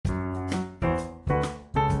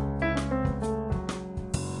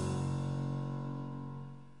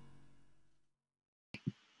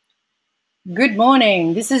Good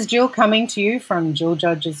morning. This is Jill coming to you from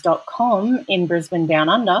jillgeorges.com in Brisbane Down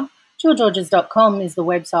Under. Jillgeorges.com is the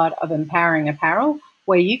website of Empowering Apparel,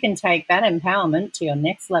 where you can take that empowerment to your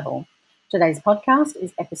next level. Today's podcast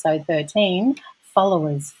is episode 13,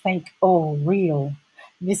 Followers, Fake or Real.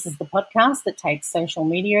 This is the podcast that takes social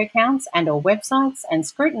media accounts and or websites and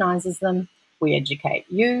scrutinizes them. We educate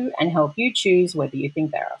you and help you choose whether you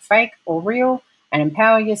think they are fake or real and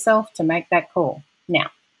empower yourself to make that call.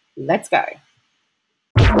 Now, let's go.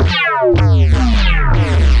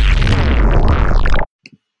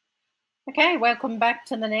 Okay, welcome back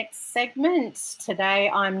to the next segment. Today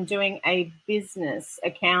I'm doing a business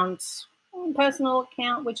account, personal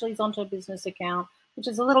account, which leads onto a business account, which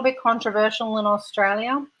is a little bit controversial in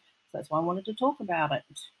Australia. So that's why I wanted to talk about it.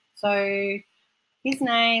 So his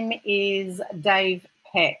name is Dave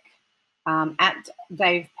Peck, at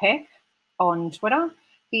Dave Peck on Twitter.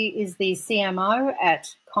 He is the CMO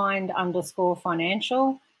at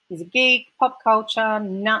kind_financial. He's a geek, pop culture,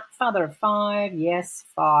 nut, father of 5. Yes,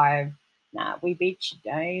 5. Nah, we beat you,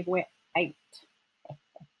 Dave. We're 8.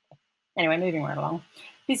 Anyway, moving right along.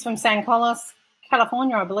 He's from San Carlos,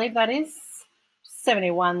 California, I believe that is.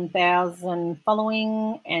 71,000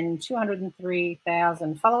 following and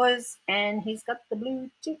 203,000 followers. And he's got the blue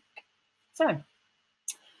tick. So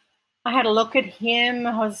I had a look at him.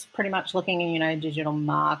 I was pretty much looking at, digital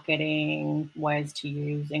marketing, ways to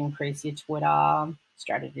increase your Twitter,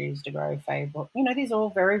 strategies to grow Facebook. These are all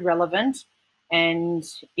very relevant. And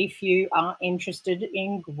if you are interested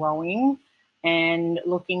in growing and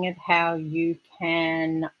looking at how you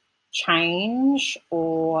can change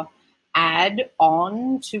or add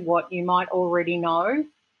on to what you might already know,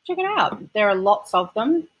 check it out. There are lots of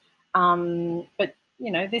them. But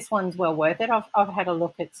this one's well worth it. I've had a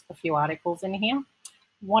look at a few articles in here.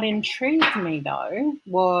 What intrigued me, though,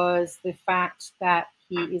 was the fact that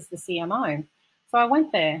he is the CMO. So I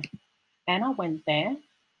went there, and I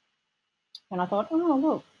thought, oh,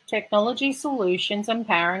 look, technology solutions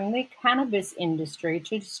empowering the cannabis industry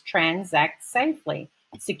to transact safely,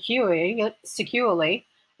 securely,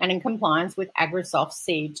 and in compliance with AgriSoft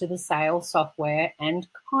Seed to the sales software and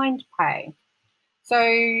KindPay. So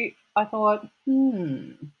I thought,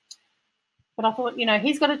 But I thought,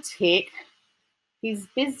 he's got a tick. His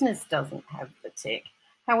business doesn't have the tick.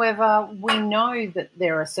 However, we know that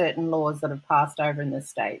there are certain laws that have passed over in the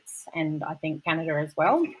States and I think Canada as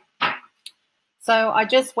well. So I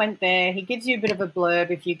just went there. He gives you a bit of a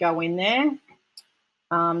blurb if you go in there.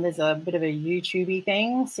 There's a bit of a YouTube-y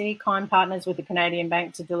thing. See, Kind partners with the Canadian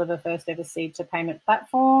bank to deliver first ever seed to payment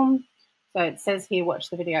platform. So it says here, watch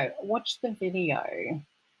the video. Watch the video.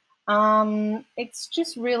 It's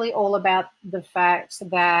just really all about the fact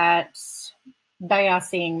that they are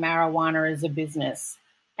seeing marijuana as a business.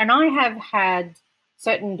 And I have had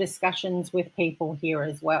certain discussions with people here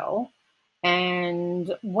as well.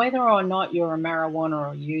 And whether or not you're a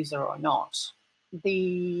marijuana user or not,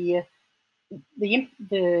 the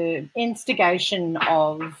instigation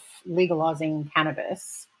of legalizing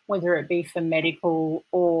cannabis, whether it be for medical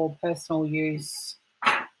or personal use,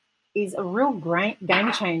 is a real great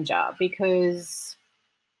game changer, because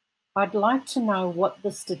I'd like to know what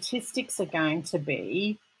the statistics are going to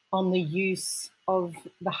be on the use of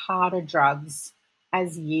the harder drugs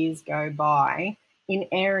as years go by in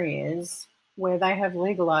areas where they have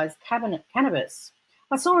legalized cannabis.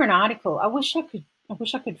 I saw an article. I wish I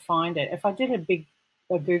could find it. If I did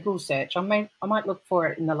a Google search, I might look for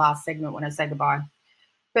it in the last segment when I say goodbye.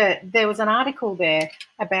 But there was an article there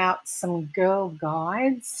about some Girl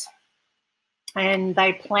Guides, and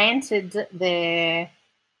they planted their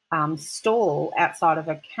stall outside of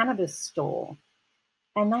a cannabis store,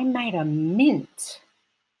 and they made a mint.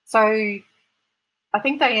 So I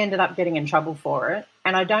think they ended up getting in trouble for it,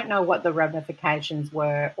 and I don't know what the ramifications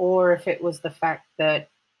were, or if it was the fact that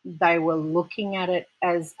they were looking at it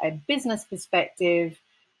as a business perspective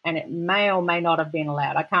and it may or may not have been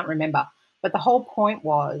allowed. I can't remember. But the whole point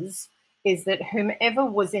is that whomever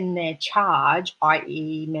was in their charge,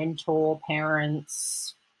 i.e. mentor,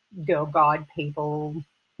 parents, Girl Guide people,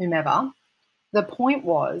 whomever, the point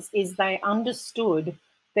is they understood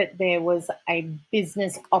that there was a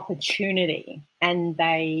business opportunity and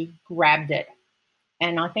they grabbed it.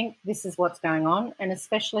 And I think this is what's going on, and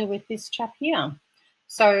especially with this chap here.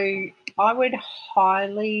 So I would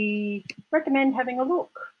highly recommend having a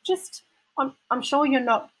look. I'm sure you're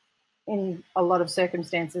not, in a lot of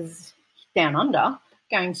circumstances down under,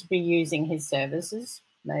 going to be using his services.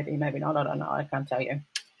 Maybe not, I don't know, I can't tell you.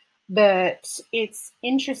 But it's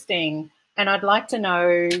interesting, and I'd like to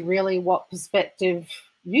know really what perspective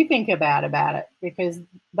you think about it, because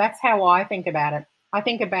that's how I think about it. I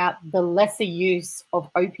think about the lesser use of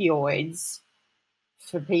opioids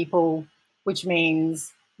for people, which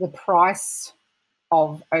means the price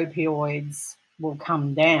of opioids will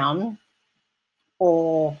come down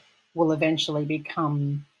or will eventually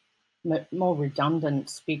become more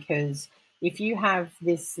redundant, because if you have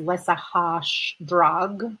this lesser harsh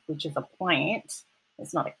drug, which is a plant,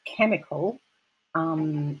 it's not a chemical,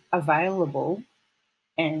 available,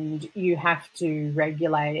 and you have to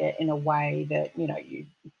regulate it in a way that, you,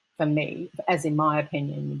 for me, as in my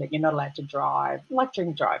opinion, that you're not allowed to drive, like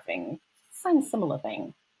drink driving, same similar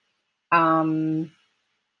thing.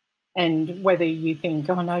 And whether you think,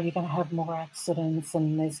 oh no, you're going to have more accidents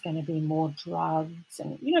and there's going to be more drugs.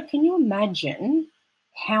 And, can you imagine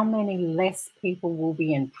how many less people will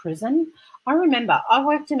be in prison? I remember I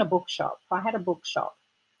worked in a bookshop. I had a bookshop,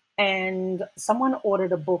 and someone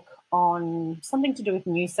ordered a book on something to do with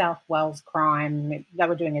New South Wales crime. They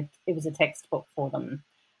were doing it was a textbook for them.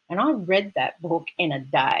 And I read that book in a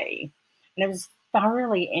day. And it was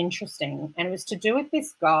thoroughly interesting. And it was to do with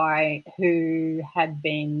this guy who had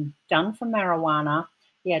been done for marijuana.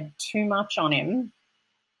 He had too much on him,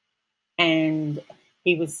 and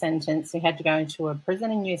he was sentenced. He had to go into a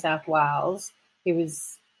prison in New South Wales. He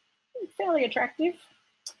was fairly attractive,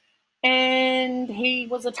 and he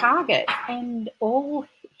was a target. And all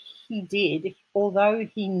he did, although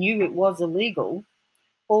he knew it was illegal,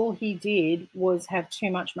 all he did was have too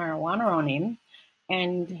much marijuana on him,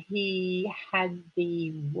 and he had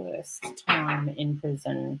the worst time in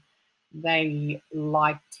prison. They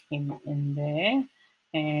liked him in there,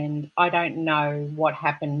 and I don't know what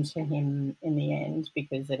happened to him in the end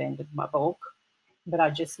because it ended my book, but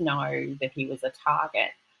I just know that he was a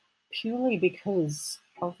target purely because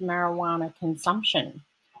of marijuana consumption.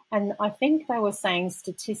 And I think they were saying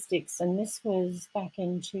statistics, and this was back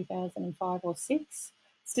in 2005 or 6.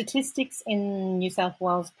 Statistics in New South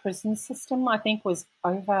Wales prison system, I think, was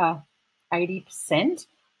over 80%.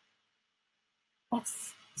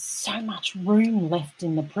 That's so much room left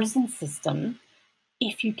in the prison system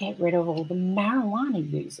if you get rid of all the marijuana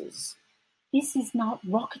users. This is not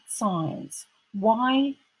rocket science.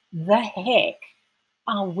 Why the heck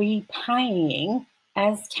are we paying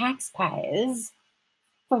as taxpayers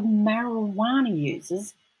for marijuana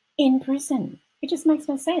users in prison? It just makes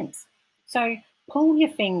no sense. So pull your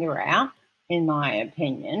finger out, in my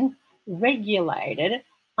opinion, regulate it,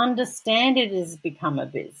 understand it has become a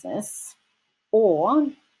business, or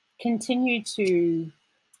continue to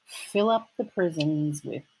fill up the prisons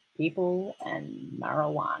with people and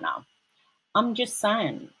marijuana. I'm just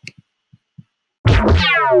saying.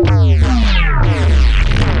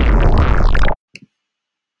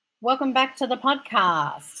 Welcome back to the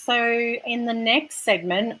podcast. So in the next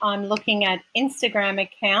segment, I'm looking at Instagram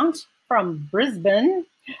account from Brisbane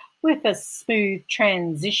with a smooth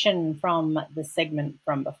transition from the segment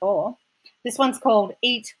from before. This one's called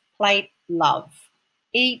Eat, Plate, Love.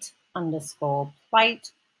 Eat_plate_love.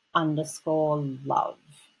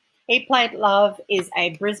 Eat Plate Love is a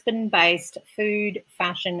Brisbane-based food,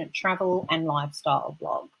 fashion, travel and lifestyle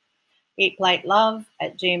blog.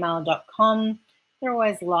 eatplatelove@gmail.com. They're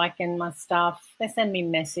always liking my stuff. They send me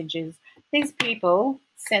messages. These people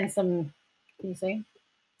send some, you see,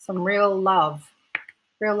 some real love.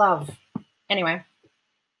 Real love. Anyway,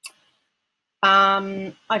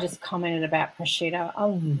 I just commented about prosciutto. I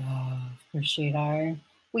love prosciutto.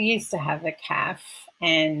 We used to have a calf,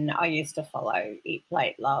 and I used to follow Eat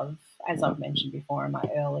Plate Love, as I've mentioned before in my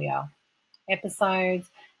earlier episodes.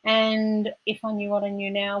 And if I knew what I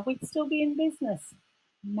knew now, we'd still be in business.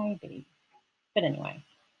 Maybe. But anyway,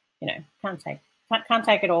 can't take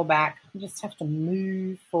it all back. You just have to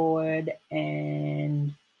move forward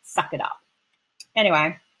and suck it up.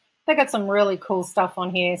 Anyway, they got some really cool stuff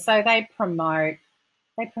on here. So they promote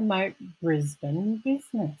Brisbane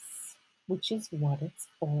business, which is what it's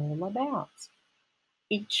all about.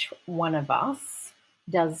 Each one of us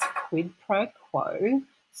does quid pro quo.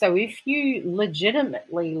 So if you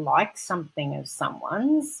legitimately like something of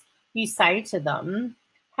someone's, you say to them,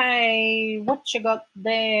 hey, what you got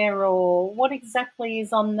there, or what exactly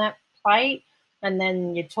is on that plate? And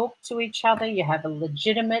then you talk to each other, you have a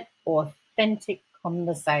legitimate, authentic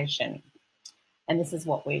conversation. And this is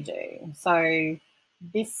what we do. So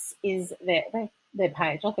this is their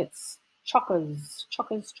page. Look, it's chockers.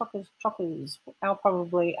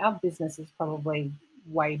 Our business is probably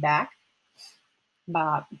way back,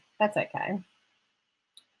 but that's okay.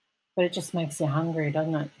 But it just makes you hungry,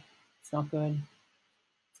 doesn't it? It's not good.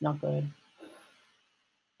 It's not good.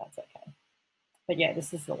 That's okay. But yeah,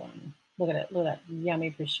 this is the one. Look at it. Look at that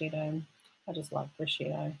yummy prosciutto. I just love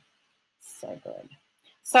prosciutto. So good.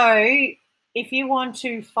 So if you want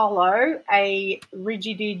to follow a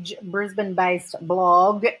Rigididge Brisbane-based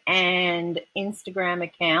blog and Instagram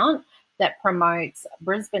account that promotes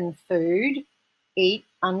Brisbane food,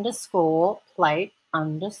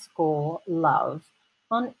 eat_plate_love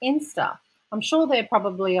on Insta. I'm sure they're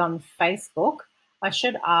probably on Facebook. I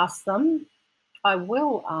should ask them. I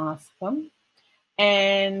will ask them.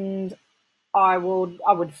 And I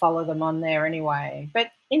would follow them on there anyway.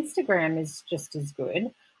 But Instagram is just as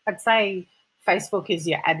good. I'd say Facebook is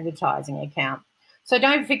your advertising account. So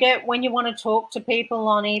don't forget, when you want to talk to people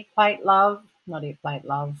on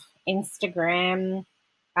Instagram,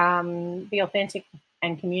 be authentic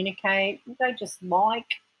and communicate. Don't just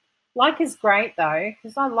like. Like is great though,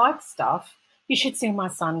 because I like stuff. You should see my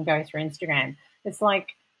son go through Instagram. It's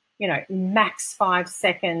like, max 5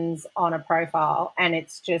 seconds on a profile, and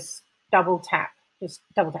it's just double tap, just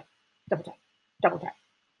double tap, double tap, double tap,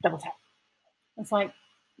 double tap. It's like,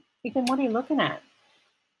 Ethan, what are you looking at?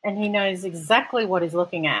 And he knows exactly what he's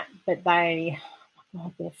looking at, but they're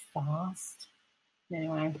fast.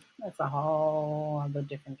 Anyway, that's a whole other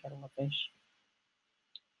different kettle of fish.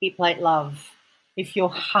 Eat, plate, love. If you're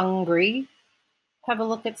hungry, have a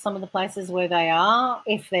look at some of the places where they are.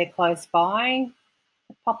 If they're close by,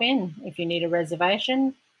 pop in. If you need a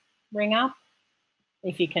reservation, ring up.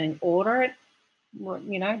 If you can order it,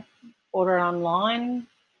 order it online,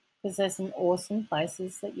 because there's some awesome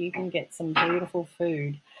places that you can get some beautiful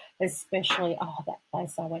food, especially, that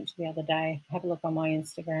place I went to the other day. Have a look on my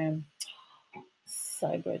Instagram.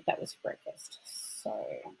 So good. That was breakfast. So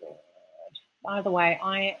good. By the way,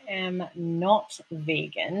 I am not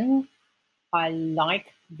vegan. I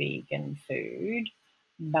like vegan food,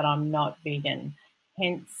 but I'm not vegan.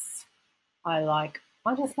 Hence, I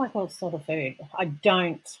just like all sort of food. I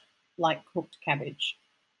don't like cooked cabbage,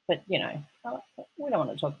 but we don't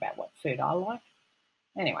want to talk about what food I like.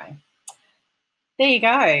 Anyway, there you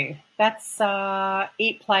go. That's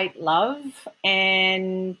Eat, Plate, Love,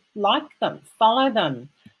 and like them, follow them,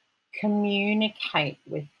 communicate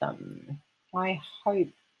with them. I hope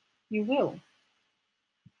you will.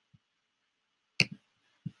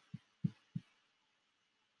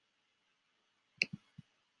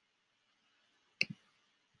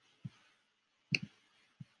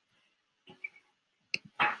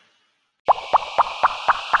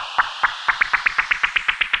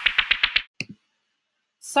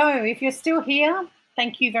 So, if you're still here,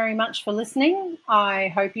 thank you very much for listening. I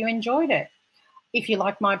hope you enjoyed it. If you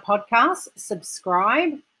like my podcast,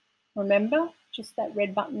 subscribe. Remember, just that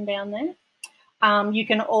red button down there. You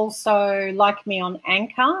can also like me on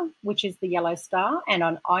Anchor, which is the yellow star, and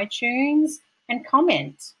on iTunes, and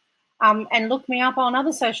comment. And look me up on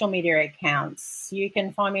other social media accounts. You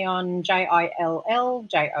can find me on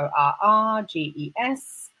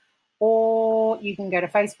JILLJORRGES, or you can go to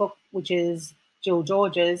Facebook, which is Jill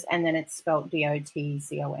Georges, and then it's spelled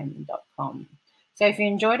DOTCOM.com. So if you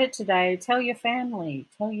enjoyed it today, tell your family,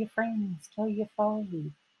 tell your friends, tell your foes.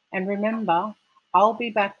 And remember, I'll be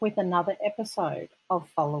back with another episode of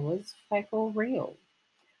Followers, Fake or Real.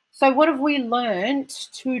 So what have we learned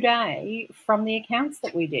today from the accounts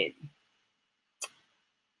that we did?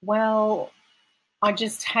 Well, I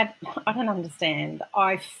don't understand.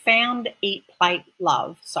 I found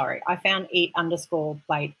eat_plate_love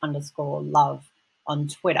on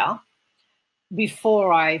Twitter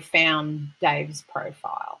before I found Dave's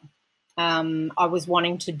profile. I was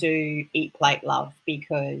wanting to do Eat, Plate, Love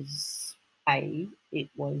because it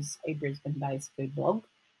was a Brisbane-based food blog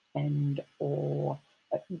or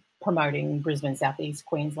promoting Brisbane, Southeast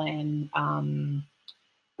Queensland,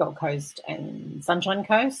 Gold Coast and Sunshine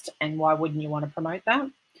Coast, and why wouldn't you want to promote that?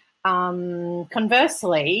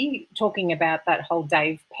 Conversely, talking about that whole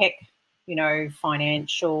Dave Peck,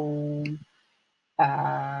 financial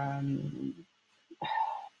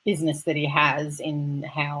business that he has, in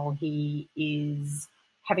how he is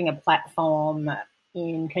having a platform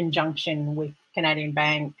in conjunction with Canadian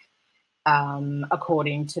Bank,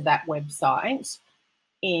 according to that website,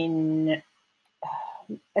 in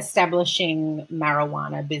establishing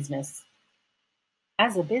marijuana business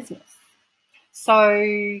as a business.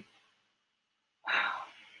 So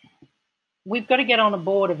we've got to get on a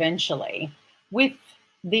board eventually with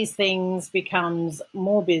these things. Becomes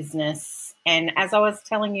more business. And as I was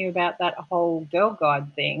telling you about that whole Girl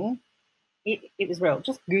Guide thing, it was real.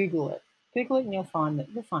 Just Google it and you'll find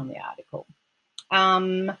the article.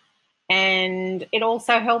 And it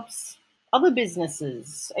also helps other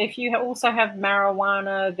businesses. If you also have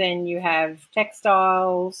marijuana, then you have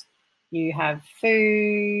textiles, you have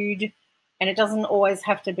food, and it doesn't always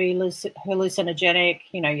have to be hallucinogenic.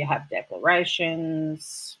 You have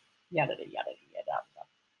declarations, yada, yada, yada.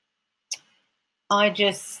 I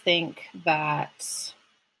just think that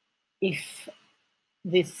if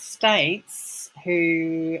the states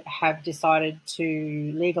who have decided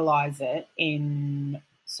to legalize it in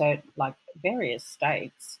like various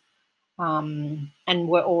states, and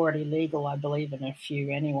we're already legal, I believe, in a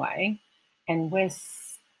few anyway, and we're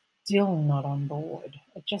still not on board.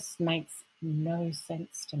 It just makes no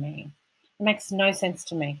sense to me. It makes no sense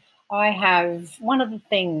to me. I have one of the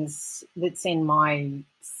things that's in my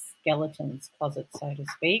skeleton's closet, so to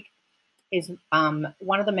speak, is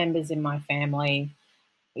one of the members in my family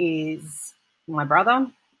is my brother,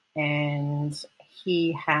 and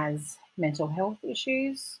he has mental health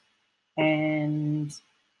issues, and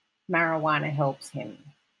marijuana helps him.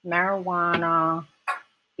 Marijuana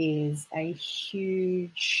is a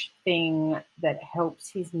huge thing that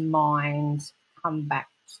helps his mind come back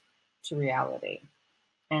to reality.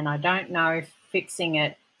 And I don't know if fixing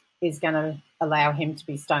it is going to allow him to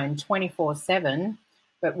be stoned 24/7.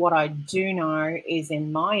 But what I do know is,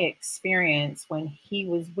 in my experience, when he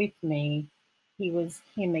was with me, he was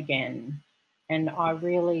him again. And I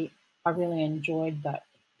really enjoyed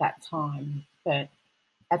that time. But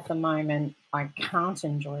at the moment, I can't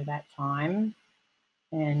enjoy that time.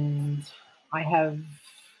 And I have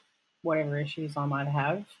whatever issues I might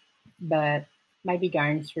have. But maybe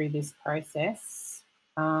going through this process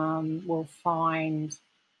will find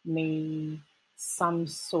me some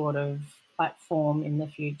sort of platform in the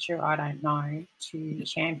future, I don't know, to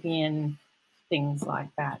champion things like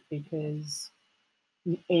that, because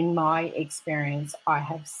in my experience, I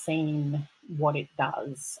have seen what it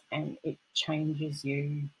does, and it changes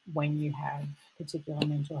you when you have particular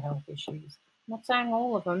mental health issues. I'm not saying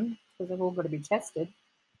all of them, because they've all got to be tested,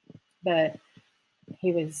 but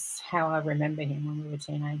he was how I remember him when we were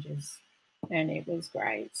teenagers, and it was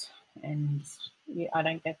great. And yeah, I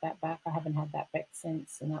don't get that back. I haven't had that back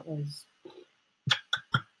since, and that was,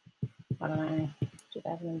 I don't know,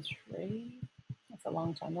 2003. That's a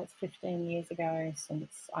long time. That's 15 years ago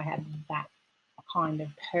since I had that kind of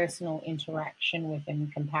personal interaction with him,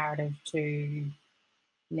 comparative to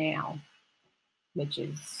now, which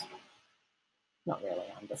is not really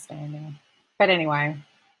understanding. But anyway,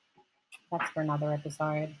 that's for another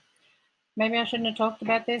episode. Maybe I shouldn't have talked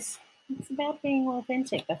about this. It's about being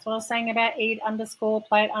authentic. That's what I was saying about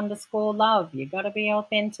eat_plate_love. You got to be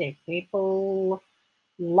authentic. People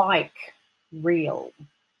like real.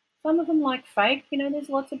 Some of them like fake. There's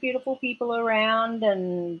lots of beautiful people around,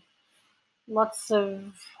 and lots of,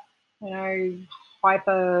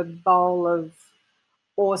 hyper bowl of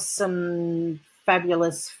awesome,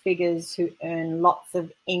 fabulous figures who earn lots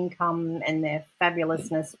of income, and their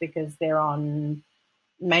fabulousness because they're on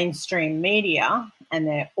mainstream media and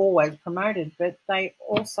they're always promoted, but they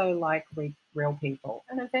also like real people,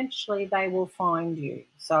 and eventually they will find you.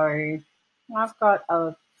 So I've got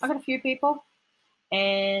a few people,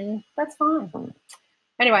 and that's fine.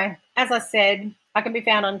 Anyway, as I said, I can be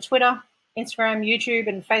found on Twitter, Instagram, YouTube,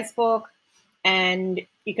 and Facebook. And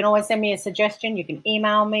you can always send me a suggestion. You can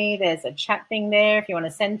email me. There's a chat thing there if you want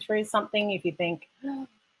to send through something. If you think,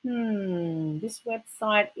 this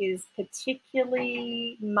website is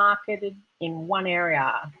particularly marketed in one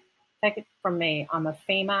area, take it from me. I'm a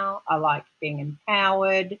female. I like being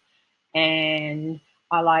empowered, and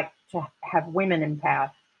I like to have women empowered.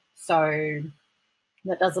 So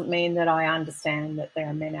that doesn't mean that I understand that there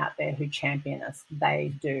are men out there who champion us.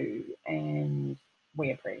 They do, and we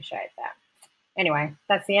appreciate that. Anyway,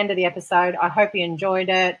 that's the end of the episode. I hope you enjoyed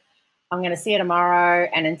it. I'm going to see you tomorrow,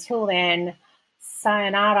 and until then,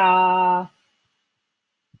 sayonara.